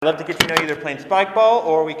I'd love to get to know you either playing spike ball,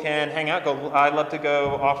 or we can hang out. I'd love to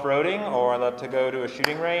go off-roading, or I'd love to go to a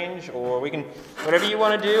shooting range, or we can, whatever you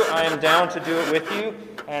want to do, I am down to do it with you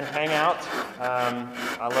and hang out.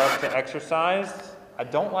 I love to exercise. I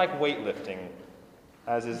don't like weightlifting,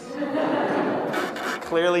 as is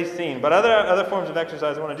clearly seen, but other forms of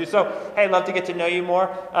exercise I want to do. So, hey, love to get to know you more.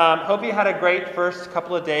 Hope you had a great first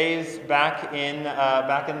couple of days back in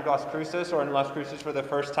Las Cruces, or in Las Cruces for the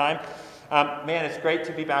first time. Man, it's great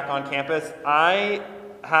to be back on campus. I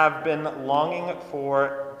have been longing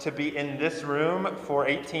to be in this room for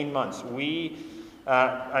 18 months.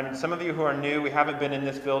 Some of you who are new, we haven't been in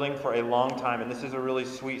this building for a long time, and this is a really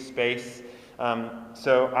sweet space.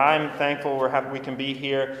 So I'm thankful we can be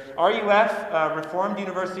here. RUF, Reformed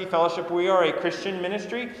University Fellowship, we are a Christian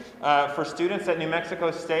ministry for students at New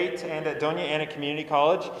Mexico State and at Doña Ana Community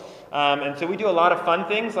College. And so we do a lot of fun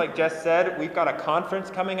things. Like Jess said, we've got a conference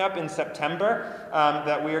coming up in September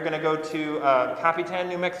that we are going to go to Capitan,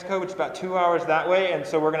 New Mexico, which is about 2 hours that way. And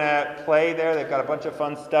so we're going to play there. They've got a bunch of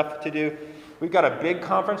fun stuff to do. We've got a big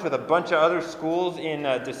conference with a bunch of other schools in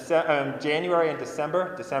January and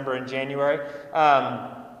December and January,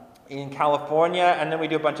 in California, and then we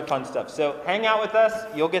do a bunch of fun stuff. So hang out with us.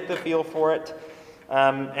 You'll get the feel for it.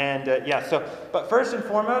 But first and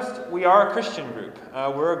foremost, we are a Christian group.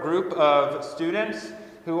 We're a group of students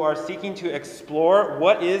who are seeking to explore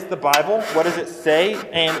what is the Bible, what does it say,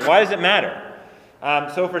 and why does it matter?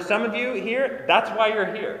 So for some of you here, that's why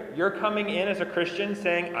you're here. You're coming in as a Christian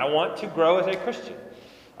saying, I want to grow as a Christian.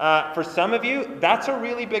 For some of you, that's a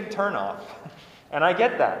really big turnoff, and I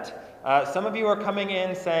get that. Some of you are coming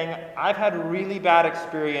in saying, I've had really bad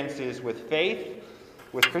experiences with faith,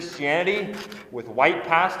 with Christianity, with white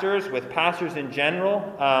pastors, with pastors in general.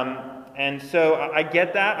 And so I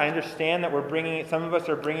get that. I understand that some of us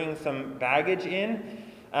are bringing some baggage in.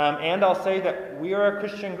 And I'll say that we are a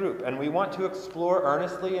Christian group, and we want to explore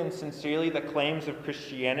earnestly and sincerely the claims of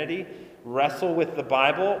Christianity, wrestle with the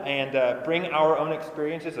Bible, and bring our own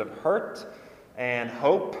experiences of hurt and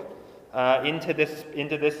hope into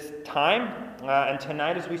this time. And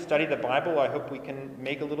tonight, as we study the Bible, I hope we can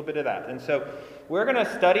make a little bit of that. And so we're going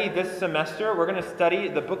to study this semester, we're going to study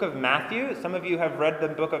the book of Matthew. Some of you have read the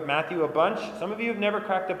book of Matthew a bunch. Some of you have never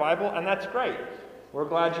cracked a Bible, and that's great. We're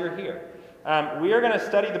glad you're here. We are going to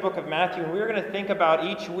study the book of Matthew, and we're going to think about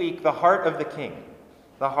each week the heart of the king.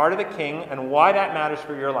 The heart of the king and why that matters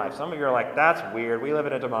for your life. Some of you are like, that's weird. We live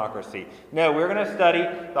in a democracy. No, we're going to study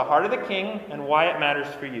the heart of the king and why it matters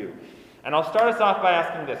for you. And I'll start us off by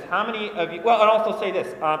asking this. How many of you... Well, I'll also say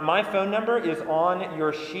this. My phone number is on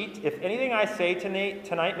your sheet. If anything I say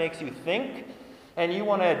tonight makes you think, and you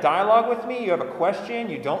want to dialogue with me, you have a question,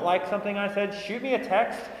 you don't like something I said, shoot me a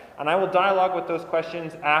text, and I will dialogue with those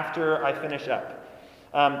questions after I finish up.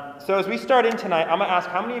 So as we start in tonight, I'm going to ask,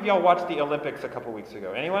 how many of y'all watched the Olympics a couple weeks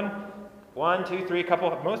ago? Anyone? 1, 2, 3,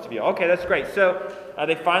 most of you. Okay, that's great. So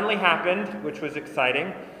they finally happened, which was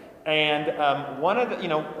exciting. And one of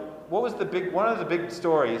the big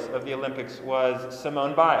stories of the Olympics was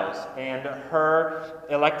Simone Biles and her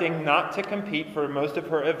electing not to compete for most of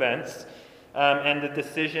her events. And the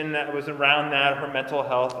decision that was around that, her mental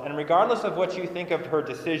health. And regardless of what you think of her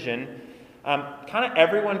decision, kind of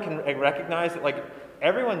everyone can recognize that, like,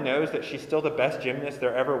 everyone knows that she's still the best gymnast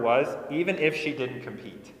there ever was, even if she didn't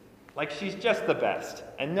compete. Like, she's just the best,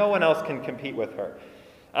 and no one else can compete with her.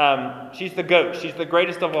 She's the GOAT. She's the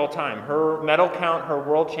greatest of all time. Her medal count, her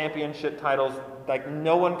world championship titles, like,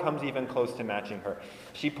 no one comes even close to matching her.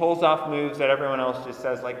 She pulls off moves that everyone else just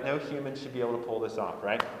says, like, no human should be able to pull this off,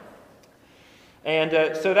 right? And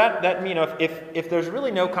so that if there's really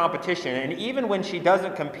no competition, and even when she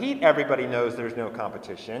doesn't compete, everybody knows there's no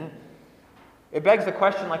competition, it begs the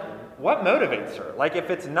question, like, what motivates her? Like, if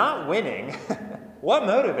it's not winning, what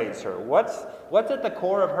motivates her? What's at the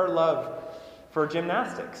core of her love for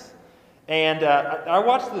gymnastics? And I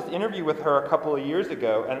watched this interview with her a couple of years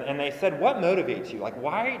ago, and they said, what motivates you? Like,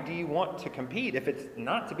 why do you want to compete if it's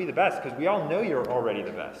not to be the best? Because we all know you're already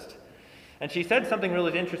the best. And she said something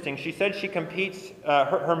really interesting. She said she competes,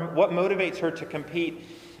 what motivates her to compete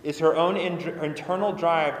is her own internal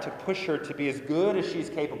drive to push her to be as good as she's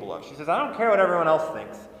capable of. She says, I don't care what everyone else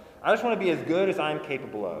thinks. I just want to be as good as I'm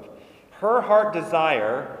capable of. Her heart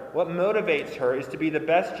desire, what motivates her, is to be the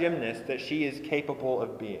best gymnast that she is capable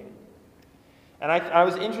of being. And I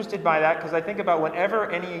was interested by that because I think about whenever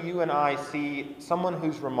any of you and I see someone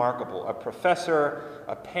who's remarkable, a professor,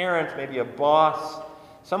 a parent, maybe a boss,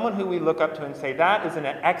 someone who we look up to and say, that is an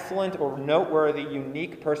excellent or noteworthy,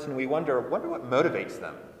 unique person, we wonder what motivates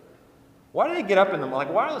them. Why do they get up in the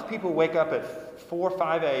morning? Like, why do those people wake up at 4 or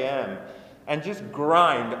 5 a.m. and just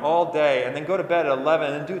grind all day and then go to bed at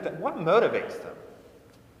 11 and do that? What motivates them?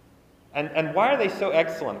 And why are they so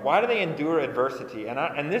excellent? Why do they endure adversity?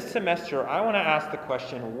 And this semester, I want to ask the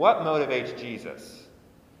question, what motivates Jesus?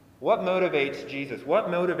 What motivates Jesus? What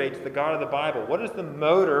motivates the God of the Bible? What is the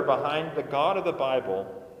motor behind the God of the Bible?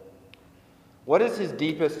 What is his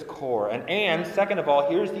deepest core? And second of all,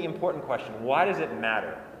 here's the important question. Why does it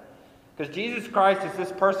matter? Because Jesus Christ is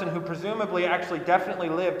this person who presumably actually definitely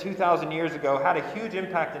lived 2,000 years ago, had a huge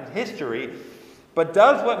impact in history, but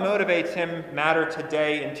does what motivates him matter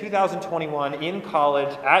today in 2021 in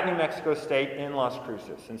college at New Mexico State in Las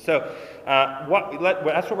Cruces? And so that's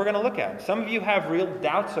what we're going to look at. Some of you have real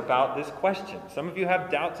doubts about this question. Some of you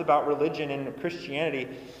have doubts about religion and Christianity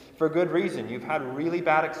for good reason. You've had really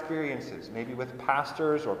bad experiences, maybe with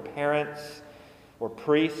pastors or parents or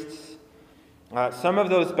priests. Some of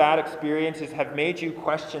those bad experiences have made you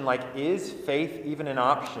question, like, is faith even an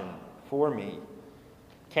option for me?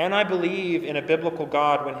 Can I believe in a biblical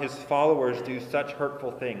God when his followers do such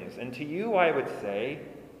hurtful things? And to you, I would say,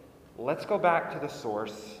 let's go back to the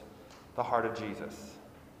source, the heart of Jesus.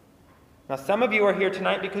 Now, some of you are here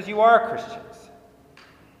tonight because you are Christians,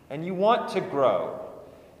 and you want to grow.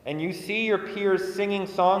 And you see your peers singing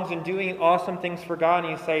songs and doing awesome things for God,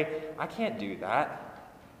 and you say, I can't do that.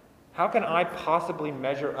 How can I possibly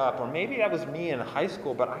measure up? Or maybe that was me in high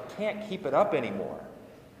school, but I can't keep it up anymore.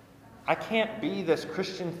 I can't be this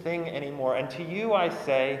Christian thing anymore. And to you I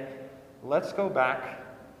say, let's go back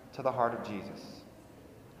to the heart of Jesus.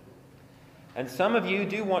 And some of you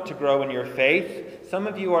do want to grow in your faith. Some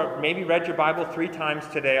of you are maybe read your Bible 3 times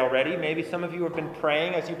today already. Maybe some of you have been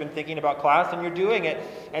praying as you've been thinking about class, and you're doing it.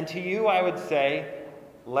 And to you I would say,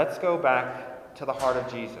 let's go back to the heart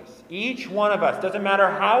of Jesus. Each one of us, doesn't matter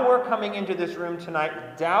how we're coming into this room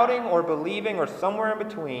tonight, doubting or believing or somewhere in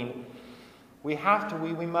between, we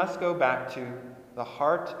must go back to the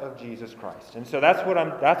heart of Jesus Christ. And so that's what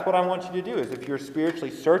I want you to do, is if you're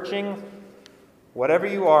spiritually searching, whatever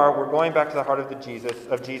you are, we're going back to the heart of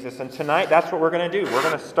Jesus. And tonight, that's what we're going to do. We're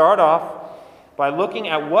going to start off by looking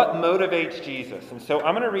at what motivates Jesus. And so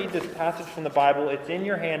I'm going to read this passage from the Bible. It's in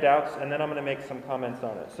your handouts, and then I'm going to make some comments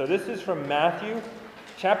on it. So this is from Matthew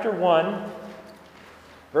chapter 1,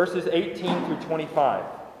 verses 18 through 25.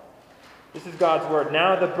 This is God's word.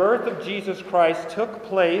 Now the birth of Jesus Christ took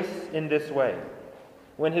place in this way.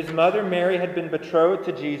 When his mother Mary had been betrothed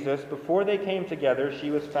to Jesus, before they came together, she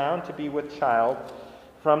was found to be with child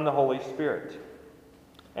from the Holy Spirit.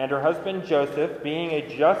 And her husband Joseph, being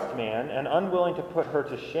a just man and unwilling to put her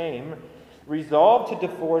to shame, resolved to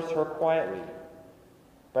divorce her quietly.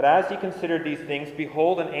 But as he considered these things,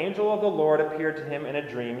 behold, an angel of the Lord appeared to him in a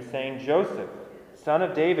dream, saying, Joseph, son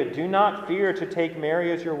of David, do not fear to take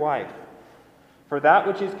Mary as your wife. For that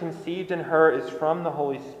which is conceived in her is from the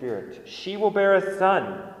Holy Spirit. She will bear a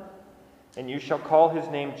son, and you shall call his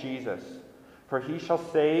name Jesus, for he shall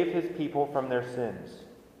save his people from their sins.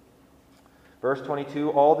 Verse 22,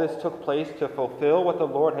 all this took place to fulfill what the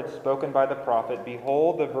Lord had spoken by the prophet.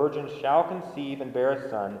 Behold, the virgin shall conceive and bear a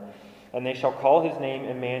son, and they shall call his name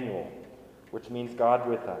Emmanuel, which means God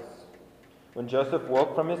with us. When Joseph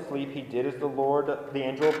woke from his sleep, he did as the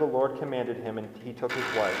angel of the Lord commanded him, and he took his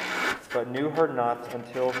wife, but knew her not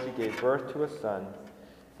until she gave birth to a son,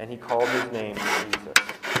 and he called his name Jesus.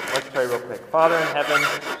 Let's pray real quick. Father in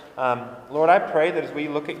heaven, Lord, I pray that as we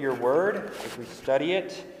look at your word, as we study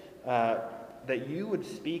it, that you would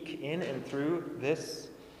speak in and through this,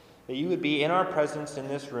 that you would be in our presence in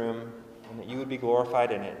this room, and that you would be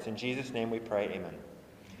glorified in it. In Jesus' name we pray, amen.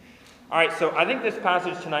 All right, so I think this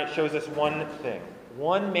passage tonight shows us one thing,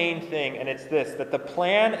 one main thing, and it's this, that the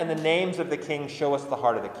plan and the names of the king show us the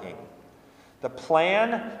heart of the king. The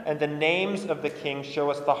plan and the names of the king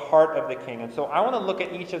show us the heart of the king. And so I want to look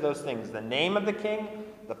at each of those things, the name of the king,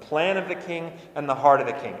 the plan of the king, and the heart of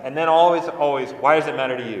the king. And then always, why does it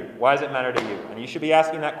matter to you? Why does it matter to you? And you should be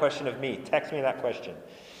asking that question of me. Text me that question.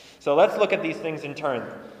 So let's look at these things in turn.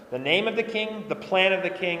 The name of the king, the plan of the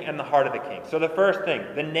king, and the heart of the king. So the first thing,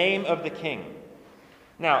 the name of the king.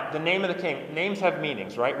 Now, the name of the king. Names have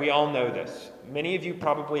meanings, right? We all know this. Many of you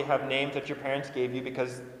probably have names that your parents gave you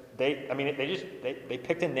because they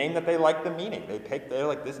picked a name that they liked the meaning. They're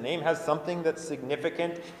like, this name has something that's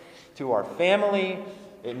significant to our family.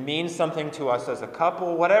 It means something to us as a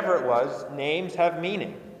couple. Whatever it was, names have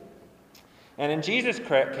meaning. And in Jesus'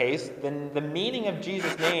 case, then the meaning of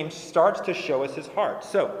Jesus' name starts to show us his heart.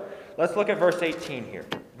 So let's look at verse 18 here.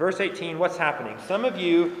 Verse 18, what's happening? Some of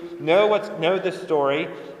you know this story.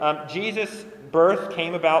 Jesus' birth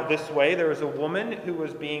came about this way. There was a woman who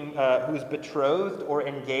was betrothed or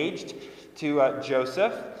engaged to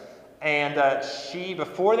Joseph. And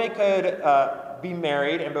before they could be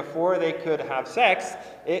married and before they could have sex,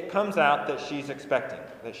 it comes out that she's expecting,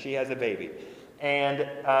 that she has a baby. And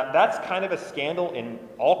that's kind of a scandal in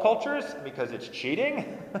all cultures because it's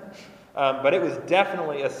cheating. But it was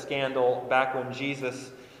definitely a scandal back when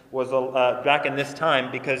Jesus was back in this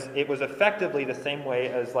time, because it was effectively the same way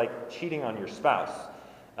as like cheating on your spouse.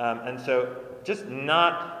 And so just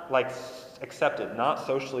not like accepted, not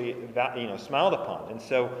socially smiled upon. And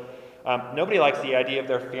so nobody likes the idea of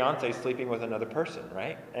their fiance sleeping with another person,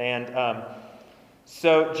 right? And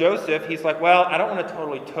so Joseph, he's like, well, I don't want to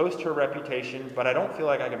totally toast her reputation, but I don't feel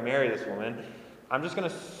like I can marry this woman. I'm just going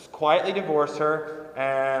to quietly divorce her,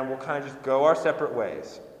 and we'll kind of just go our separate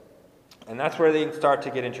ways. And that's where they start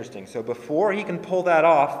to get interesting. So before he can pull that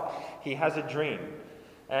off, he has a dream.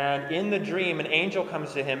 And in the dream, an angel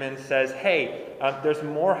comes to him and says, hey, there's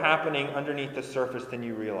more happening underneath the surface than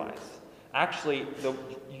you realize. Actually,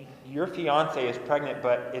 your fiance is pregnant,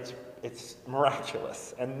 but it's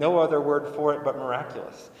miraculous. And no other word for it but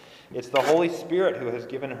miraculous. It's the Holy Spirit who has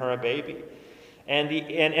given her a baby. And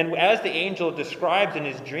as the angel describes in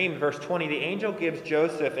his dream, verse 20, the angel gives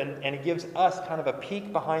Joseph and he gives us kind of a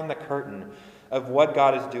peek behind the curtain of what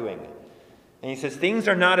God is doing. And he says, things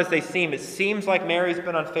are not as they seem. It seems like Mary's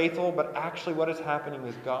been unfaithful, but actually what is happening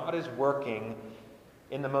is God is working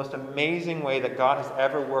in the most amazing way that God has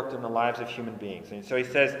ever worked in the lives of human beings. And so he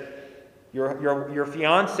says, your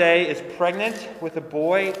fiancé is pregnant with a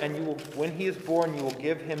boy, and when he is born, you will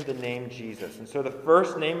give him the name Jesus. And so the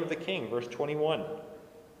first name of the king, verse 21,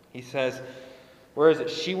 he says, where is it?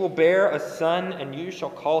 She will bear a son, and you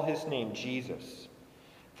shall call his name Jesus,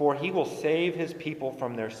 for he will save his people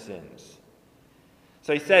from their sins.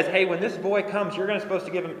 So he says, hey, when this boy comes, you're supposed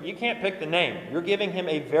to give him, you can't pick the name. You're giving him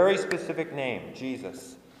a very specific name,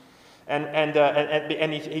 Jesus.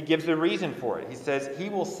 And he gives a reason for it. He says, he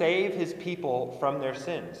will save his people from their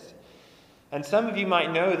sins. And some of you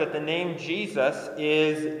might know that the name Jesus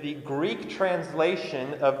is the Greek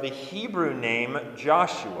translation of the Hebrew name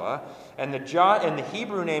Joshua. And the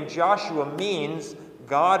Hebrew name Joshua means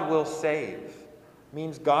God will save.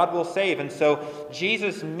 Means God will save. And so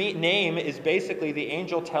Jesus' name is basically the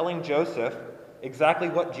angel telling Joseph exactly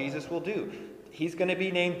what Jesus will do. He's going to be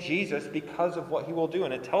named Jesus because of what he will do.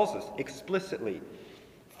 And it tells us explicitly,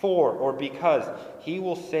 for or because he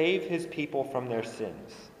will save his people from their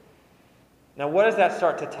sins. Now, what does that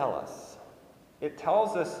start to tell us? It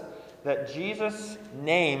tells us that Jesus'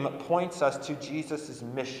 name points us to Jesus'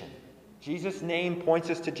 mission. Jesus' name points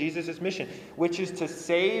us to Jesus' mission, which is to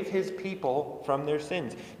save his people from their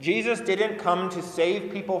sins. Jesus didn't come to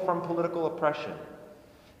save people from political oppression.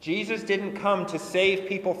 Jesus didn't come to save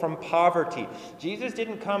people from poverty. Jesus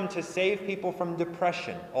didn't come to save people from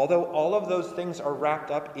depression, although all of those things are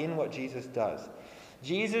wrapped up in what Jesus does.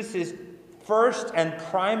 Jesus' first and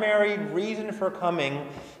primary reason for coming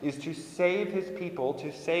is to save his people,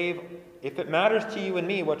 to save, if it matters to you and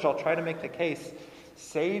me, which I'll try to make the case,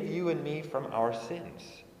 save you and me from our sins.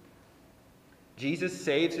 Jesus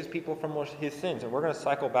saves his people from his sins, and we're going to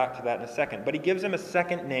cycle back to that in a second. But he gives them a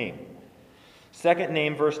second name. Second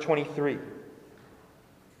name, verse 23.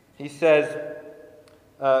 He says,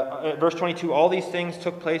 verse 22, all these things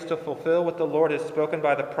took place to fulfill what the Lord has spoken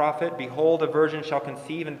by the prophet. Behold, a virgin shall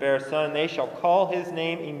conceive and bear a son, and they shall call his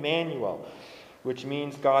name Emmanuel, which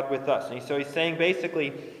means God with us. And so he's saying,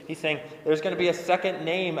 basically, there's going to be a second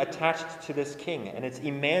name attached to this king, and it's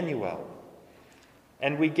Emmanuel.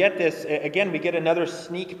 And we get this, again, we get another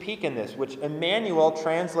sneak peek in this, which Emmanuel,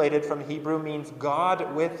 translated from Hebrew, means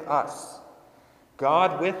God with us.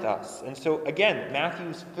 God with us. And so, again,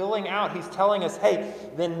 Matthew's filling out, he's telling us, hey,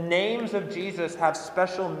 the names of Jesus have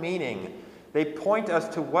special meaning. They point us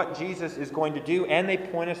to what Jesus is going to do, and they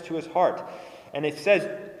point us to his heart. And it says,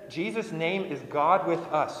 Jesus' name is God with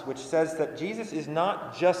us, which says that Jesus is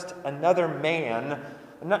not just another man,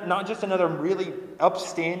 not just another really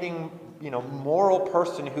upstanding, moral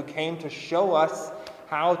person who came to show us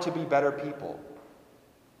how to be better people.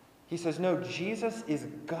 He says, no, Jesus is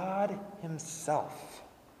God himself.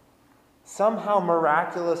 Somehow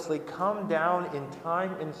miraculously come down in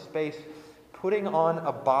time and space, putting on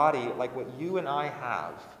a body like what you and I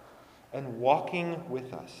have, and walking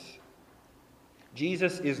with us.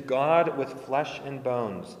 Jesus is God with flesh and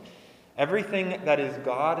bones. Everything that is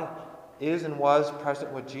God is and was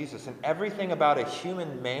present with Jesus. And everything about a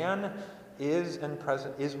human man is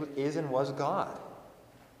and was God.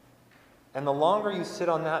 And the longer you sit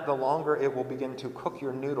on that, the longer it will begin to cook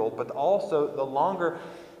your noodle. But also,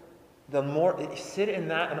 the more you sit in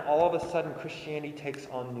that, and all of a sudden Christianity takes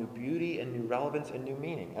on new beauty and new relevance and new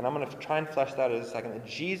meaning. And I'm going to try and flesh that out in a second.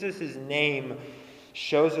 Jesus' name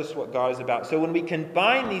shows us what God is about. So when we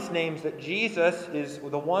combine these names, that Jesus is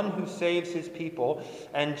the one who saves his people,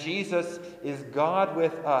 and Jesus is God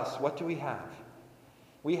with us, what do we have?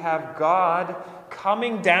 We have God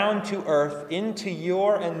coming down to earth into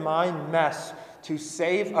your and my mess to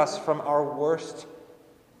save us from our worst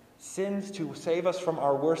sins, to save us from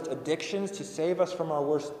our worst addictions, to save us from our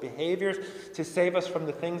worst behaviors, to save us from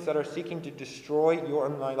the things that are seeking to destroy your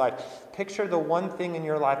and my life. Picture the one thing in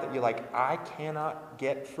your life that you're like, I cannot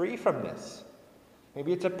get free from this.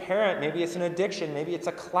 Maybe it's a parent, maybe it's an addiction, maybe it's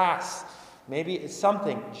a class, maybe it's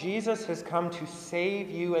something. Jesus has come to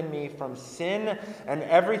save you and me from sin and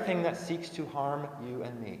everything that seeks to harm you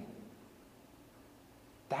and me.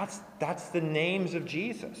 That's the names of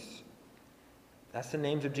Jesus. That's the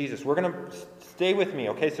names of Jesus. We're going to stay with me,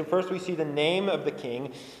 okay? So first we see the name of the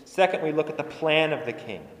king. Second, we look at the plan of the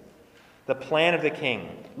king. The plan of the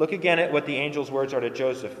king. Look again at what the angel's words are to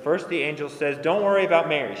Joseph. First, the angel says, don't worry about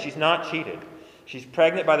Mary. She's not cheated. She's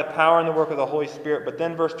pregnant by the power and the work of the Holy Spirit. But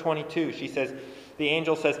then verse 22, the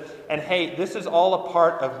angel says, and hey, this is all a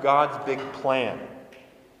part of God's big plan.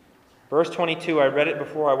 Verse 22, I read it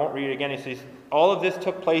before, I won't read it again. He says, all of this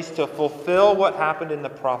took place to fulfill what happened in the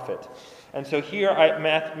prophet. And so here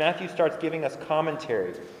Matthew starts giving us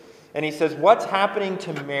commentary. And he says, what's happening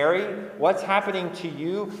to Mary? What's happening to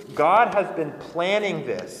you? God has been planning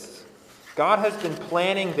this. God has been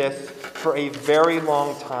planning this for a very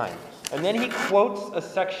long time. And then he quotes a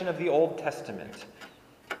section of the Old Testament,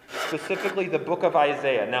 specifically the book of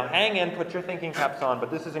Isaiah. Now hang in, put your thinking caps on, but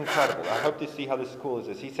this is incredible. I hope to see how this cool is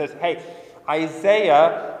this. He says, hey,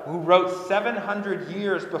 Isaiah, who wrote 700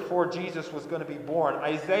 years before Jesus was going to be born,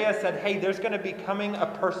 Isaiah said, hey, there's going to be coming a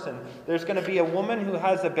person. There's going to be a woman who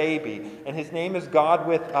has a baby, and his name is God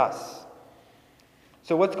with us.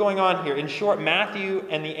 So what's going on here? In short, Matthew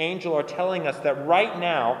and the angel are telling us that right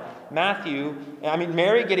now,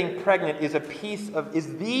 Mary getting pregnant is the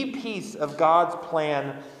piece of God's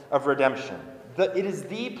plan of redemption. It is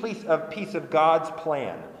the piece of God's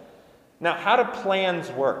plan. Now, how do plans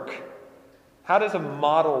work? How does a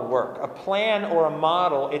model work? A plan or a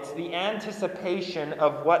model, it's the anticipation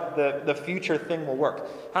of what the future thing will work.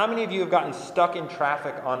 How many of you have gotten stuck in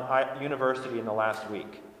traffic on University in the last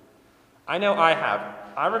week? I know I have.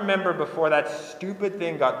 I remember before that stupid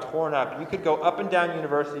thing got torn up, you could go up and down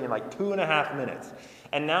University in like 2.5 minutes.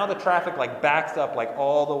 And now the traffic backs up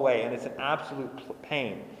all the way, and it's an absolute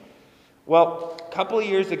pain. Well, a couple of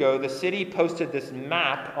years ago, the city posted this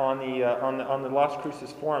map on the Las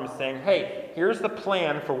Cruces forum saying, hey, here's the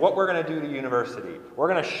plan for what we're going to do to university. We're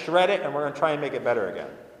going to shred it, and we're going to try and make it better again.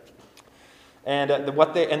 And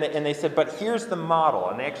they said, but here's the model.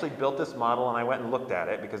 And they actually built this model, and I went and looked at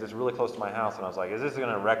it because it's really close to my house. And I was like, is this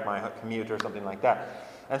going to wreck my commute or something like that?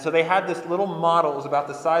 And so they had this little model. It was about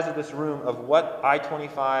the size of this room of what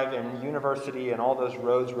I-25 and university and all those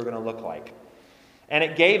roads were going to look like. And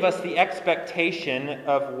it gave us the expectation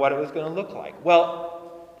of what it was going to look like.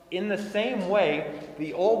 Well, in the same way,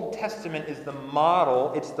 the Old Testament is the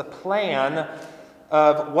model, it's the plan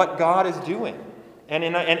of what God is doing.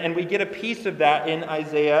 And we get a piece of that in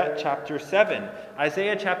Isaiah chapter 7.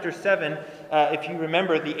 Isaiah chapter 7, if you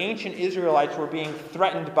remember, the ancient Israelites were being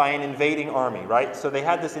threatened by an invading army, right? So they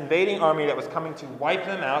had this invading army that was coming to wipe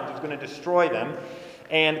them out, that was going to destroy them.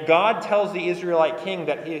 And God tells the Israelite king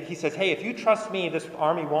that he says, hey, if you trust me, this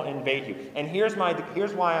army won't invade you. And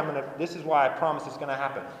this is why I promise it's going to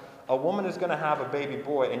happen. A woman is going to have a baby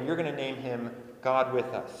boy, and you're going to name him God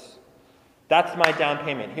with us. That's my down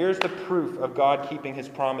payment. Here's the proof of God keeping his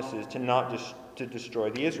promises to destroy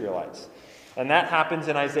the Israelites. And that happens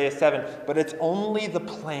in Isaiah 7, but it's only the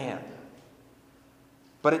plan.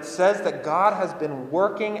 But it says that God has been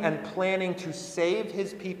working and planning to save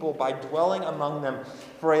his people by dwelling among them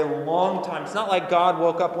for a long time. It's not like God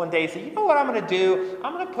woke up one day and said, you know what I'm going to do?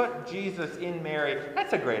 I'm going to put Jesus in Mary.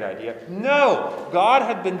 That's a great idea. No, God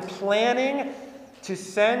had been planning to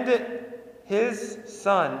send his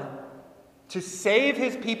son to save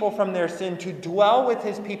his people from their sin, to dwell with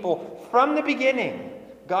his people from the beginning.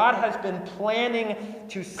 God has been planning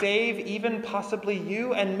to save even possibly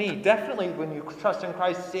you and me. Definitely when you trust in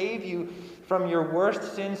Christ, save you from your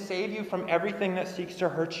worst sins, save you from everything that seeks to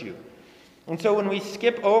hurt you. And so when we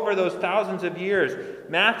skip over those thousands of years,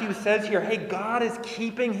 Matthew says here, hey, God is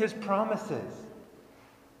keeping his promises.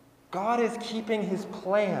 God is keeping his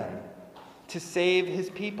plan to save his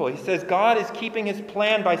people. He says God is keeping his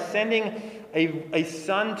plan by sending a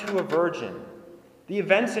son to a virgin. The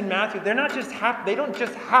events in Matthew, they don't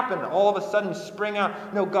just happen all of a sudden, spring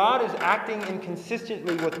out. No, God is acting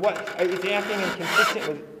inconsistently with what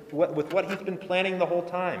he's been planning the whole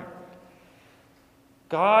time.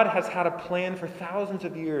 God has had a plan for thousands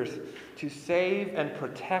of years to save and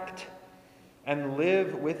protect and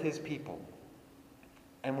live with his people.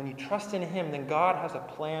 And when you trust in him, then God has a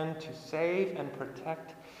plan to save and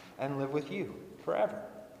protect and live with you forever.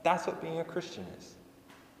 That's what being a Christian is.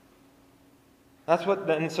 That's what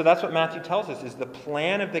Matthew tells us is the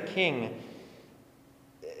plan of the King,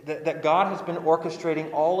 that God has been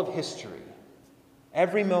orchestrating all of history,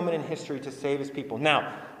 every moment in history to save his people.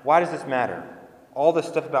 Now, why does this matter? All this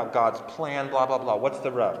stuff about God's plan, blah, blah, blah. What's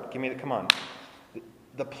the rub? Come on.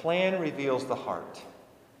 The plan reveals the heart.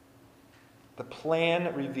 The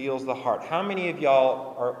plan reveals the heart. How many of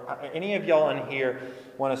any of y'all in here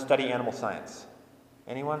want to study animal science?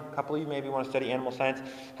 Anyone? A couple of you maybe want to study animal science.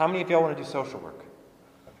 How many of y'all want to do social work?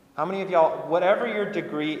 How many of y'all, whatever your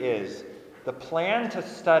degree is, the plan to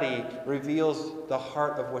study reveals the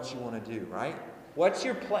heart of what you want to do, right? What's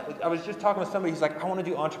your plan? I was just talking with somebody. He's like, I want to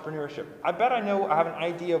do entrepreneurship. I bet I have an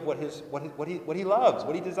idea of what he loves,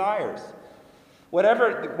 what he desires.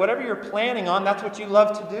 Whatever you're planning on, that's what you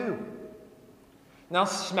love to do. Now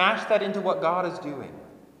smash that into what God is doing.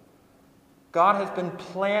 God has been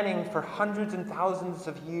planning for hundreds and thousands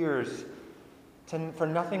of years for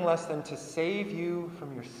nothing less than to save you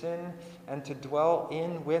from your sin and to dwell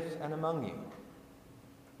in, with, and among you.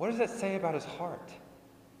 What does that say about his heart?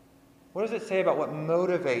 What does it say about what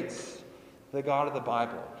motivates the God of the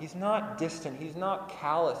Bible? He's not distant. He's not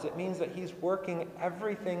callous. It means that he's working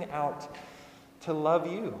everything out to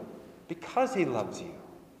love you because he loves you.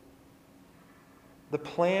 The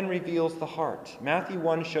plan reveals the heart. Matthew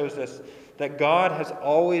 1 shows us that God has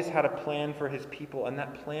always had a plan for his people, and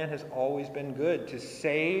that plan has always been good, to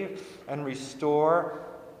save and restore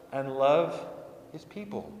and love his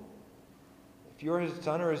people. If you're his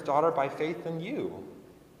son or his daughter by faith, then you.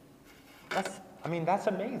 That's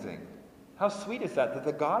amazing. How sweet is that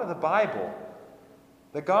the God of the Bible,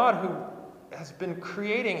 the God who has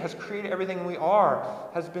created everything we are,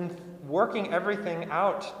 has been working everything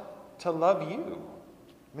out to love you.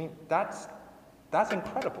 That's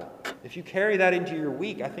incredible. If you carry that into your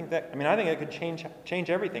week, I think that could change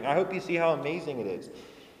everything. I hope you see how amazing it is.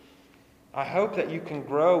 I hope that you can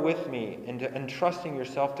grow with me in trusting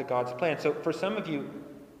yourself to God's plan. So for some of you,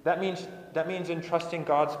 that means entrusting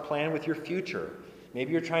God's plan with your future.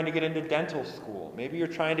 Maybe you're trying to get into dental school. Maybe you're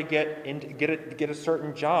trying to get a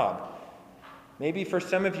certain job. Maybe for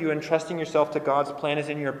some of you, entrusting yourself to God's plan is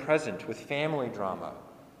in your present, with family drama.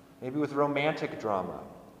 Maybe with romantic drama.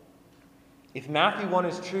 If Matthew 1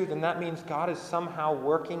 is true, then that means God is somehow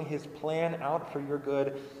working his plan out for your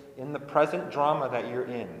good in the present drama that you're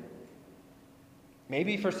in.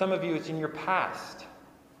 Maybe for some of you, it's in your past.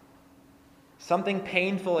 Something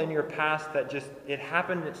painful in your past that it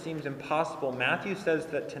happened, it seems impossible. Matthew says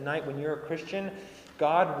that tonight, when you're a Christian,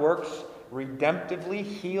 God works redemptively,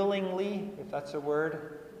 healingly, if that's a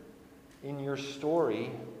word, in your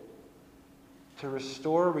story to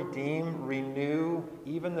restore, redeem, renew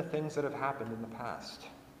even the things that have happened in the past.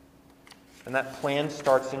 And that plan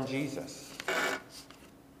starts in Jesus.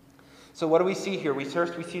 So what do we see here?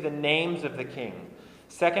 First, we see the names of the King.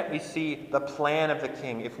 Second, we see the plan of the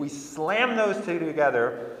King. If we slam those two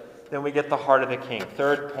together, then we get the heart of the King.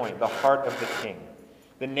 Third point, the heart of the King.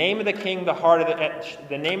 The name of the King,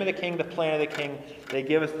 the name of the King, the plan of the King, they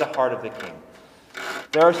give us the heart of the King.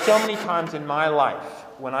 There are so many times in my life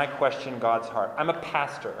when I question God's heart. I'm a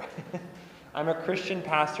pastor. I'm a Christian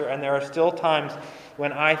pastor, and there are still times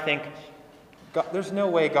when I think, God, there's no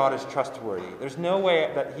way God is trustworthy. There's no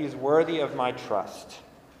way that he's worthy of my trust.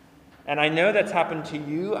 And I know that's happened to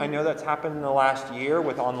you. I know that's happened in the last year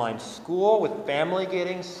with online school, with family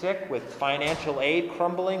getting sick, with financial aid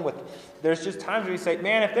crumbling. There's just times where you say,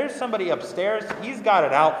 man, if there's somebody upstairs, he's got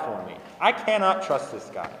it out for me. I cannot trust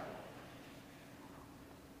this guy.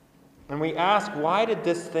 And we ask, why did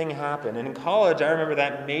this thing happen? And in college, I remember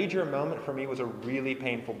that major moment for me was a really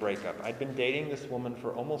painful breakup. I'd been dating this woman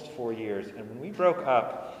for almost 4 years, and when we broke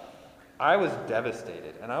up, I was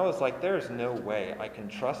devastated. And I was like, there's no way I can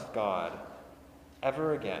trust God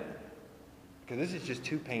ever again, because this is just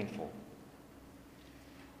too painful.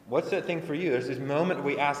 What's that thing for you? There's this moment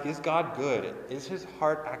we ask, is God good? Is his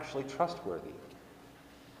heart actually trustworthy?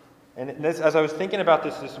 And as I was thinking about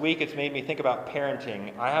this week, it's made me think about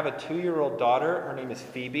parenting. I have a 2-year-old daughter. Her name is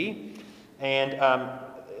Phoebe. And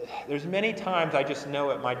there's many times I just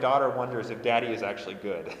know it. My daughter wonders if Daddy is actually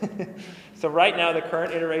good. So right now, the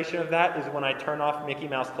current iteration of that is when I turn off Mickey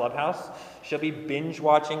Mouse Clubhouse. She'll be binge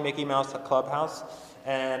watching Mickey Mouse Clubhouse.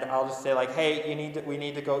 And I'll just say like, hey, we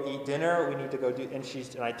need to go eat dinner. We need to go do,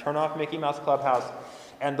 and I turn off Mickey Mouse Clubhouse.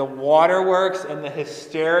 And the waterworks and the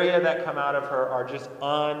hysteria that come out of her are just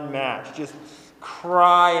unmatched. Just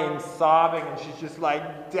crying, sobbing, and she's just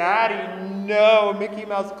like, Daddy, no, Mickey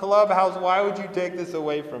Mouse Clubhouse, why would you take this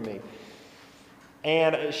away from me?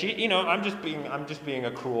 And she, I'm just being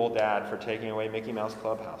a cruel dad for taking away Mickey Mouse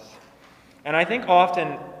Clubhouse. And I think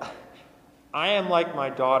often I am like my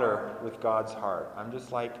daughter with God's heart. I'm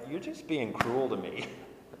just like, you're just being cruel to me.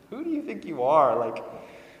 Who do you think you are?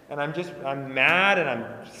 And I'm mad and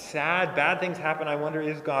I'm sad. Bad things happen. I wonder,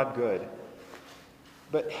 is God good?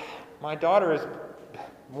 But my daughter is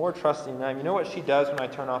more trusting than I am. You know what she does when I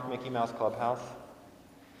turn off Mickey Mouse Clubhouse?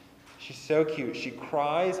 She's so cute. She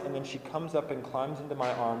cries and then she comes up and climbs into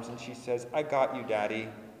my arms and she says, I got you, Daddy.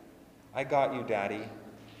 I got you, Daddy.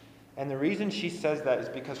 And the reason she says that is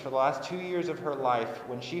because for the last 2 years of her life,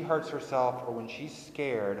 when she hurts herself or when she's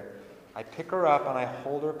scared, I pick her up and I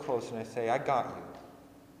hold her close and I say, I got you.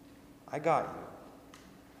 I got you.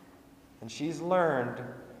 And she's learned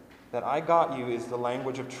that I got you is the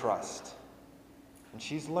language of trust. And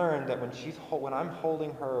she's learned that when I'm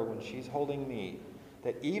holding her, when she's holding me,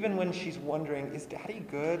 that even when she's wondering, is Daddy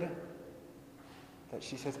good? That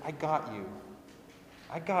she says, I got you.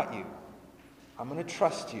 I got you. I'm going to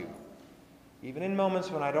trust you. Even in moments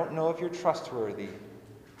when I don't know if you're trustworthy,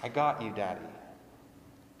 I got you, Daddy.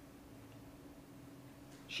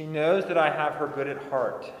 She knows that I have her good at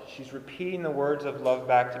heart. She's repeating the words of love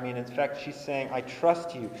back to me. And in fact, she's saying, I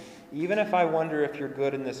trust you, even if I wonder if you're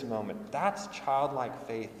good in this moment. That's childlike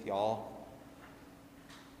faith, y'all.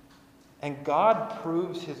 And God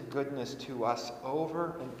proves his goodness to us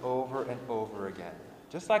over and over and over again.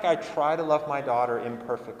 Just like I try to love my daughter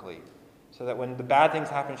imperfectly, so that when the bad things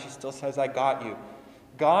happen, she still says, I got you.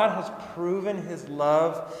 God has proven his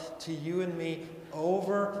love to you and me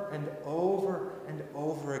over and over and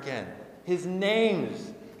over again. His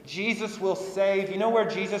names, Jesus will save. You know where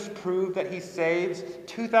Jesus proved that he saves?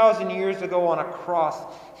 2,000 years ago on a cross,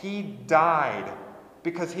 he died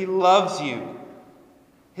because he loves you.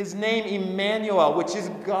 His name, Emmanuel, which is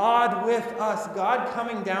God with us, God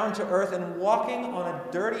coming down to earth and walking on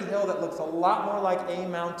a dirty hill that looks a lot more like a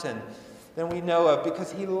mountain than we know of, because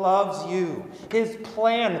he loves you. His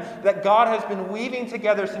plan that God has been weaving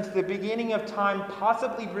together since the beginning of time,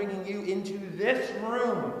 possibly bringing you into this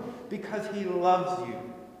room because he loves you.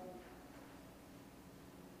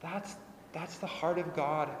 That's the heart of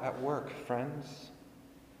God at work, friends.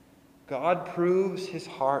 God proves his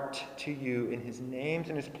heart to you in his names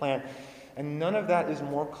and his plan. And none of that is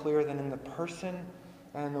more clear than in the person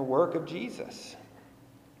and the work of Jesus.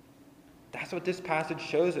 That's what this passage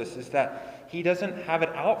shows us, is that he doesn't have it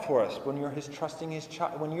out for us when you're his trusting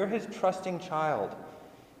child.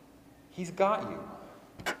 He's got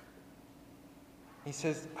you. He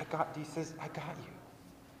says, I got you.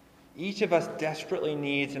 Each of us desperately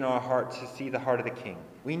needs in our hearts to see the heart of the King.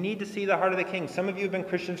 We need to see the heart of the King. Some of you have been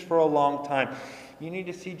Christians for a long time. You need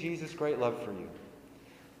to see Jesus' great love for you.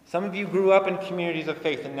 Some of you grew up in communities of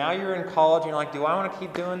faith, and now you're in college, and you're like, do I want to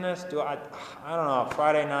keep doing this? I don't know,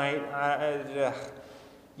 Friday night.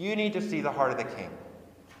 You need to see the heart of the King.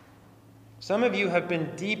 Some of you have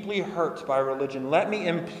been deeply hurt by religion. Let me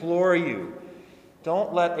implore you,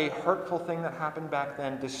 don't let a hurtful thing that happened back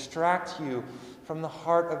then distract you from the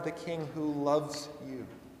heart of the King who loves you.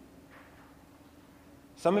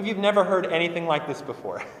 Some of you have never heard anything like this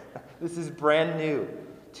before. This is brand new.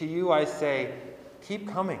 To you I say, keep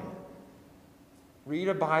coming. Read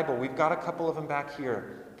a Bible. We've got a couple of them back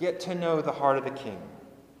here. Get to know the heart of the King.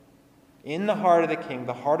 In the heart of the King,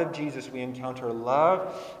 the heart of Jesus, we encounter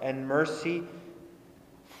love and mercy,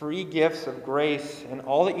 free gifts of grace, and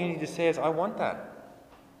all that you need to say is, I want that.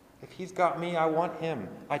 If he's got me, I want him.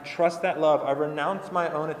 I trust that love. I renounce my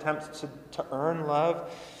own attempts to earn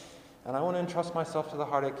love, and I want to entrust myself to the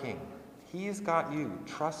heart of the King. He's got you.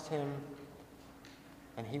 Trust him,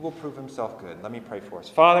 and he will prove himself good. Let me pray for us.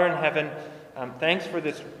 Father in heaven, thanks for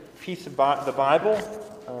this piece of the Bible,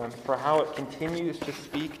 for how it continues to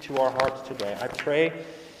speak to our hearts today. I pray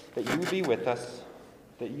that you would be with us,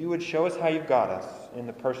 that you would show us how you've got us in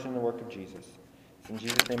the person and the work of Jesus. In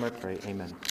Jesus' name I pray, amen.